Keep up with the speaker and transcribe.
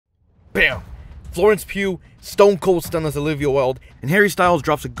Bam! Florence Pugh, stone cold stun as Olivia Wilde, and Harry Styles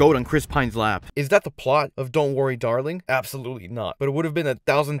drops a goat on Chris Pine's lap. Is that the plot of Don't Worry Darling? Absolutely not, but it would have been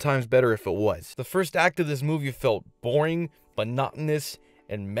 1,000 times better if it was. The first act of this movie felt boring, monotonous,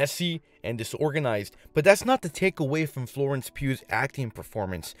 and messy and disorganized, but that's not to take away from Florence Pugh's acting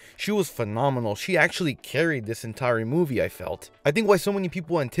performance. She was phenomenal. She actually carried this entire movie, I felt. I think why so many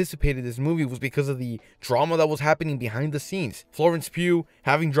people anticipated this movie was because of the drama that was happening behind the scenes. Florence Pugh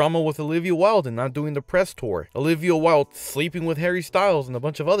having drama with Olivia Wilde and not doing the press tour. Olivia Wilde sleeping with Harry Styles and a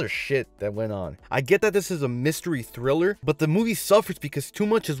bunch of other shit that went on. I get that this is a mystery thriller, but the movie suffers because too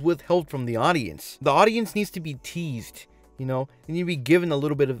much is withheld from the audience. The audience needs to be teased. You know, they need to be given a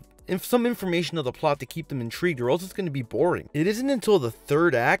little bit of some information of the plot to keep them intrigued, or else it's going to be boring. It isn't until the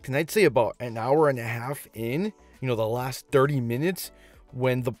third act, and I'd say about an hour and a half in, you know, the last 30 minutes,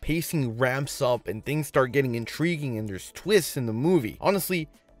 when the pacing ramps up and things start getting intriguing and there's twists in the movie. Honestly,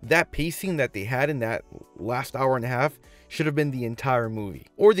 that pacing that they had in that last hour and a half should have been the entire movie.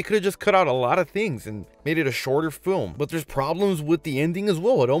 Or they could have just cut out a lot of things and made it a shorter film. But there's problems with the ending as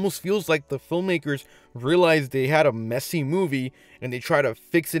well. It almost feels like the filmmakers realized they had a messy movie and they try to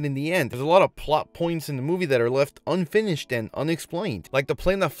fix it in the end. There's a lot of plot points in the movie that are left unfinished and unexplained. Like the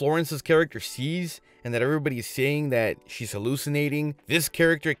plane that Florence's character sees and that everybody's saying that she's hallucinating. This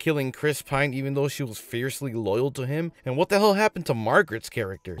character killing Chris Pine even though she was fiercely loyal to him. And what the hell happened to Margaret's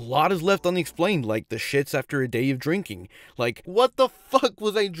character? A lot is left unexplained, like the shits after a day of drinking. Like, what the fuck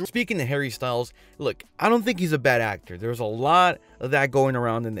was I Speaking to Harry Styles, look, I don't think he's a bad actor. There's a lot of that going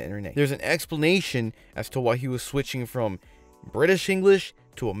around in the internet. There's an explanation as to why he was switching from British English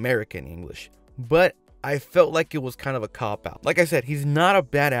to American English. But I felt like it was kind of a cop-out. Like I said, he's not a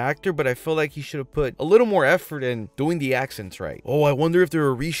bad actor, but I feel like he should have put a little more effort in doing the accents right. Oh, I wonder if there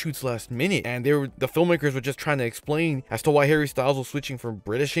were reshoots last minute, and the filmmakers were just trying to explain as to why Harry Styles was switching from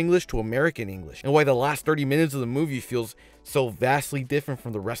British English to American English, and why the last 30 minutes of the movie feels so vastly different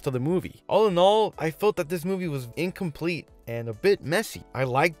from the rest of the movie. All in all, I felt that this movie was incomplete and a bit messy. I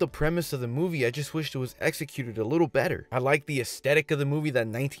liked the premise of the movie, I just wished it was executed a little better. I liked the aesthetic of the movie, that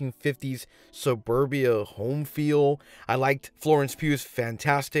 1950s suburbia home feel. I liked Florence Pugh's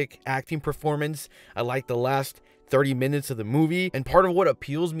fantastic acting performance. I liked the last 30 minutes of the movie, and part of what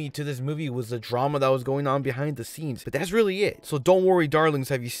appeals me to this movie was the drama that was going on behind the scenes, but that's really it. So Don't Worry Darlings,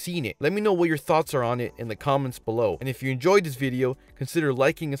 have you seen it? Let me know what your thoughts are on it in the comments below, and if you enjoyed this video, consider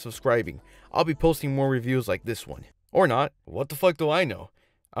liking and subscribing. I'll be posting more reviews like this one. Or not. What the fuck do I know?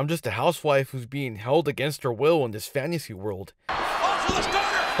 I'm just a housewife who's being held against her will in this fantasy world. Off to the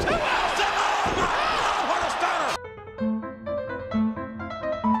starter! 2 outs!